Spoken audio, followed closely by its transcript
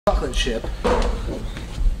chocolate chip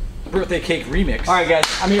birthday cake remix. All right, guys,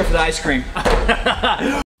 I'm here for the ice cream.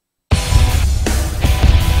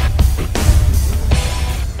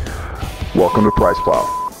 Welcome to Price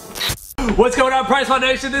Plow. What's going on, Price Plow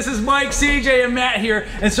Nation? This is Mike, CJ, and Matt here.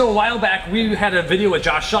 And so a while back, we had a video with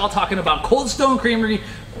Josh Shaw talking about Cold Stone Creamery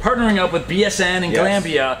partnering up with BSN and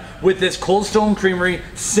Glambia with this Cold Stone Creamery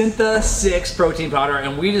Syntha-6 protein powder,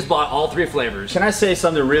 and we just bought all 3 flavors. Can I say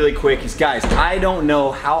something really quick? Is guys, I don't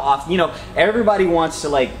know how often, you know, everybody wants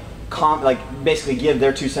to basically give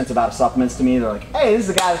their 2 cents about supplements to me. They're like, hey, this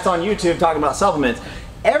is the guy that's on YouTube talking about supplements.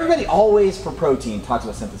 Everybody always for protein talks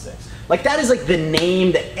about Syntha-6. Like that is like the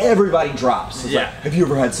name that everybody drops. It's like, have you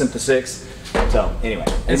ever had Syntha-6? So anyway,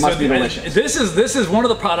 it must be delicious. This is one of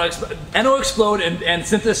the products. NO Explode and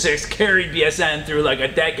Syntha-6 carried BSN through like a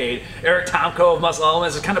decade. Eric Tomko of Muscle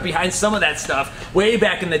Elements is kind of behind some of that stuff way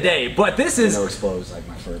back in the day. But this is NO Explode is like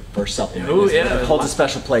my first supplement. Ooh, yeah, it holds a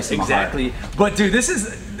special place in my heart. Exactly. But dude, this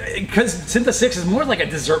is because Syntha-6 is more like a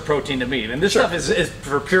dessert protein to me, and this stuff is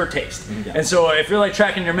for pure taste. And so if you're like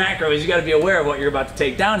tracking your macros, you got to be aware of what you're about to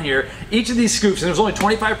take down here. Each of these scoops, and there's only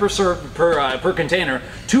 25 per container,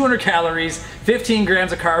 200 calories, 15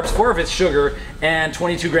 grams of carbs, 4 of it's sugar, and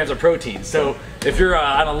 22 grams of protein. So if you're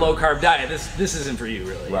on a low carb diet, this isn't for you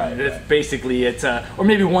really. Right. Basically, it's or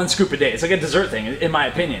maybe 1 scoop a day. It's like a dessert thing, in my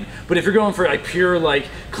opinion. But if you're going for like pure, like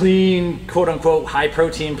clean, quote unquote, high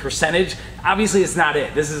protein percentage, obviously it's not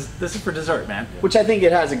it. This is for dessert, man. Which I think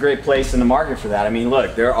it has a great place in the market for that. I mean,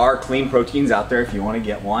 look, there are clean proteins out there if you want to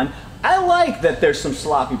get one. I like that there's some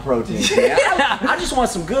sloppy proteins. I just want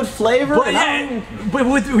some good flavor. But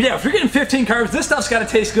if you're getting 15 carbs, this stuff's got to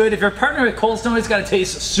taste good. If you're partnering with Cold Stone, it's got to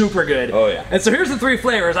taste super good. Oh yeah. And so here's the 3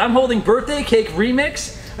 flavors. I'm holding Birthday Cake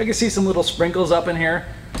Remix. I can see some little sprinkles up in here.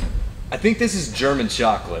 I think this is German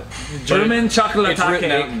chocolate. German chocolate It's written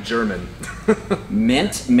out in German.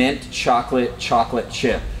 mint chocolate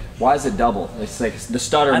chip. Why is it double? It's like the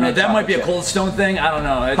stutter. I know that might be chip. a Cold Stone thing. I don't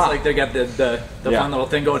know. It's like they got the fun little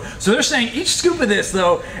thing going. So they're saying each scoop of this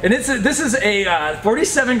though, and this is a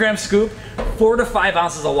 47 gram scoop, 4 to 5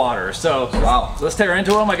 ounces of water. So wow. So let's tear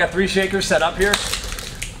into them. I got 3 shakers set up here.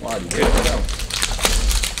 Wow, you good to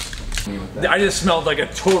go. I just smelled like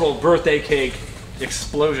a total birthday cake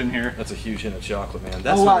explosion here. That's a huge hint of chocolate, man.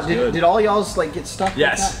 That's Did all y'all's like get stuck?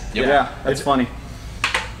 Yes. Like that? Yeah, that's funny.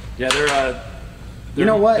 Yeah, they're you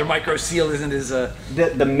know what? Their micro seal isn't as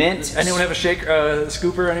the mint. Anyone have a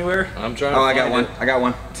scooper anywhere? I'm trying. Oh, I got one. I got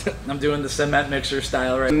one. I'm doing the cement mixer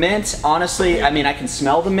style right. Mint, honestly, I mean, I can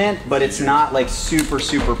smell the mint, but it's not like super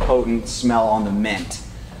potent smell on the mint.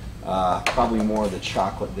 Probably more of the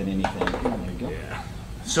chocolate than anything. Oh, there you go. Yeah.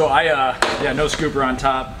 So no scooper on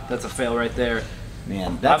top. That's a fail right there.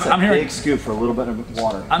 Man, that's a big scoop for a little bit of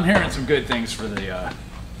water. I'm hearing some good things for the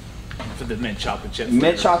mint chocolate chip flavor.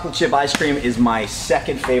 Mint chocolate chip ice cream is my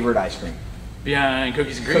 2nd favorite ice cream. Behind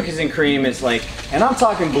cookies and cream? Cookies and cream is like, and I'm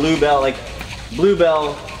talking Bluebell, like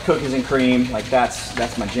Bluebell cookies and cream, like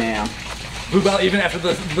that's my jam. Bluebell, even after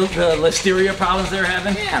the listeria problems they're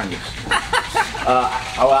having? Yeah.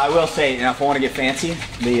 I will say, you know, if I want to get fancy,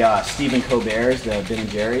 the Stephen Colbert's, the Ben &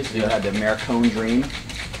 Jerry's, they had the Americone Dream.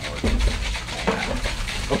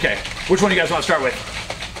 Okay, which one do you guys want to start with?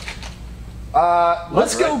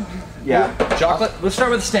 Let's go. Yeah, chocolate. Let's start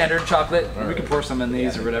with the standard chocolate. We can pour some in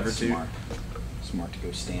these or whatever too. Smart to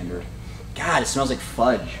go standard. God, it smells like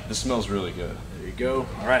fudge. This smells really good. There you go.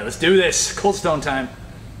 All right, let's do this. Cold Stone time.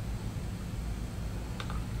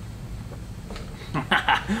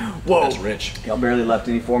 Whoa. That's rich. Y'all barely left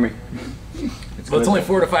any for me. It's only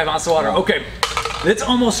 4 to 5 ounces of water. Okay, it's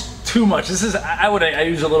almost too much. This is I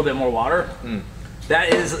use a little bit more water.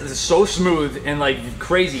 That is so smooth and like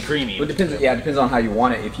crazy creamy. Well, it depends. Yeah, it depends on how you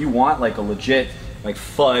want it. If you want like a legit like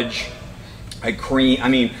fudge, like cream. I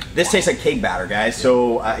mean, this tastes like cake batter, guys.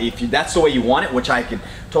 So if that's the way you want it, which I could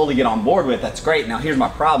totally get on board with, that's great. Now here's my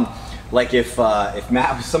problem. Like if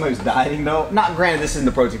Matt was somebody who's dieting though, not granted this isn't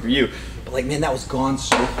the protein for you, but like man, that was gone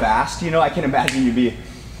so fast. You know, I can imagine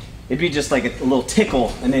it'd be just like a little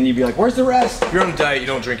tickle, and then you'd be like, "Where's the rest?" If you're on a diet, you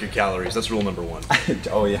don't drink your calories. That's rule number 1.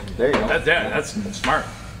 Oh yeah, there you go. That's smart.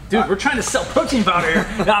 Dude, we're trying to sell protein powder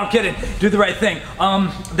here. No, I'm kidding. Do the right thing.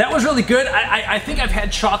 That was really good. I think I've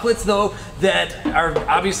had chocolates though that are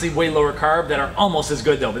obviously way lower carb that are almost as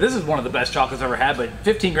good though. But this is one of the best chocolates I've ever had. But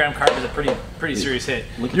 15 gram carb is a pretty serious hit.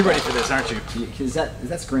 You're ready for this, aren't you?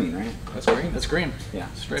 That's green, right? That's green. That's green. Yeah,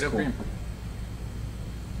 straight up green.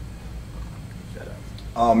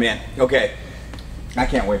 Oh man, okay. I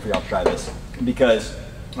can't wait for y'all to try this because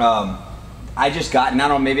I just got, and I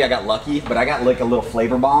don't know, maybe I got lucky, but I got like a little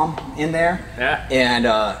flavor bomb in there. Yeah. And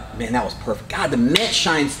man, that was perfect. God, the mint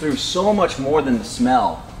shines through so much more than the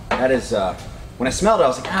smell. That is, when I smelled it, I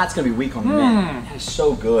was like, it's gonna be weak on the mint. That is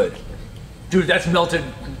so good. Dude, that's melted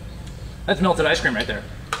ice cream right there.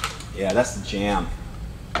 Yeah, that's the jam.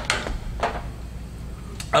 I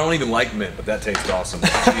don't even like mint, but that tastes awesome.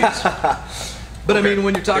 Jeez. But I mean,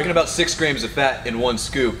 when you're talking about 6 grams of fat in 1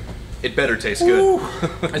 scoop, it better taste good.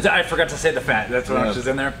 I forgot to say the fat. That's what else is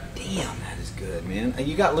in there. Damn, that is good, man. And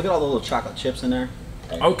you got, look at all the little chocolate chips in there.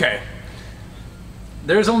 Okay.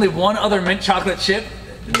 There's only one other mint chocolate chip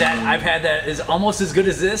that I've had that is almost as good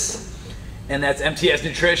as this, and that's MTS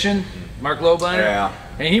Nutrition, Mark Lobliner. Yeah.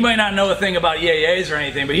 And he might not know a thing about yayas or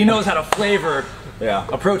anything, but he knows how to flavor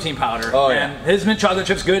a protein powder. Oh, and his mint chocolate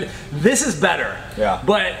chip's good. This is better. Yeah.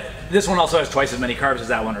 But this one also has twice as many carbs as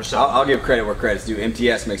that one or so. I'll give credit where credit's due.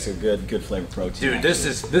 MTS makes a good flavor protein. Dude, this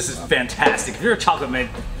is fantastic. If you're a chocolate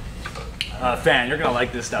mint fan, you're gonna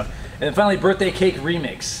like this stuff. And then finally, birthday cake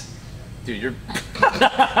remix. Dude, you're.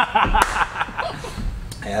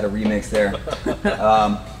 I had a remix there.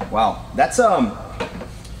 Wow, that's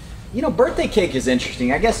you know, birthday cake is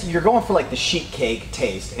interesting. I guess you're going for like the sheet cake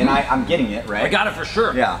taste, and I'm getting it, right? I got it for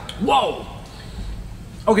sure. Yeah. Whoa.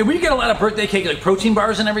 Okay, we get a lot of birthday cake, like protein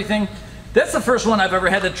bars and everything. That's the first one I've ever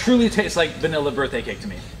had that truly tastes like vanilla birthday cake to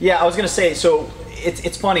me. Yeah, I was gonna say, so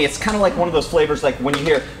it's funny. It's kind of like one of those flavors, like when you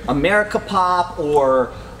hear America Pop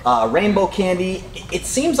or rainbow candy. It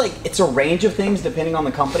seems like it's a range of things depending on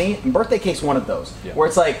the company. And birthday cake's one of those, where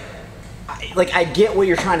it's like I get what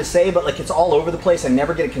you're trying to say, but like it's all over the place. I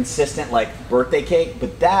never get a consistent like birthday cake,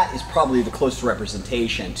 but that is probably the closest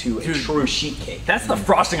representation to a true sheet cake. That's the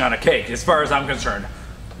frosting on a cake, as far as I'm concerned.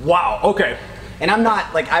 Wow. Okay. And I'm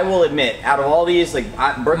not, like, I will admit, out of all these, like,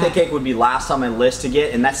 birthday cake would be last on my list to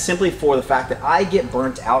get, and that's simply for the fact that I get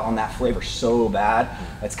burnt out on that flavor so bad.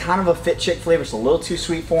 It's kind of a fit chick flavor. It's a little too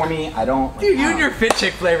sweet for me. I don't. Dude, you and your fit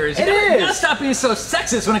chick flavors. You gotta stop being so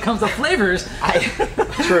sexist when it comes to flavors.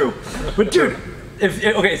 True. But dude,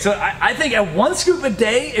 okay, so I think at 1 scoop a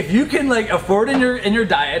day, if you can like afford in your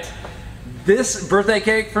diet, this birthday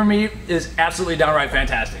cake for me is absolutely downright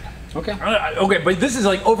fantastic. Okay. Okay, but this is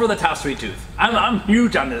like over the top sweet tooth. I'm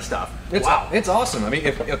huge on this stuff. Wow. It's awesome. I mean,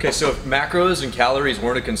 so if macros and calories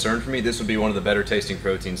weren't a concern for me, this would be one of the better tasting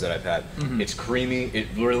proteins that I've had. It's creamy.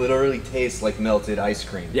 It literally tastes like melted ice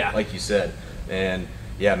cream. Yeah. Like you said. And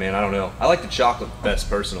yeah, man, I don't know. I like the chocolate best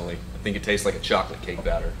personally. I think it tastes like a chocolate cake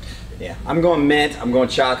batter. Yeah, I'm going mint, I'm going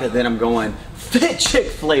chocolate, then I'm going fit chick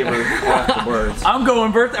flavor afterwards. I'm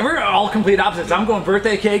going birthday. We're all complete opposites. I'm going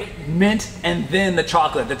birthday cake, mint, and then the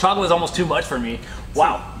chocolate. The chocolate was almost too much for me.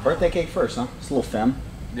 Wow. Birthday cake first, huh? It's a little femme.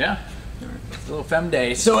 Yeah. It's a little femme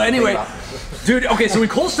day. So anyway, dude, okay, so when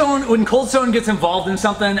Cold Stone gets involved in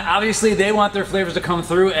something, obviously they want their flavors to come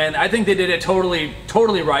through, and I think they did it totally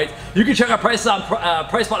right. You can check out prices on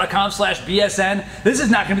pricespot.com/BSN. This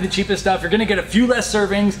is not gonna be the cheapest stuff. You're gonna get a few less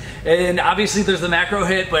servings, and obviously there's the macro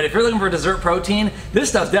hit, but if you're looking for dessert protein, this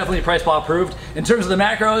stuff's definitely PriceSpot approved. In terms of the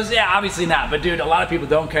macros, yeah, obviously not, but dude, a lot of people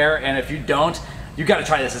don't care, and if you don't, you gotta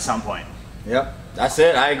try this at some point. Yep, that's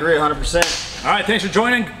it. I agree 100%. All right, thanks for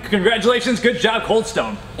joining. Congratulations, good job, Cold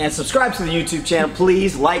Stone. And subscribe to the YouTube channel,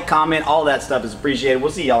 please. Like, comment, all that stuff is appreciated.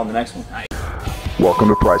 We'll see y'all in the next one. Welcome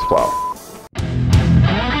to PricePlow.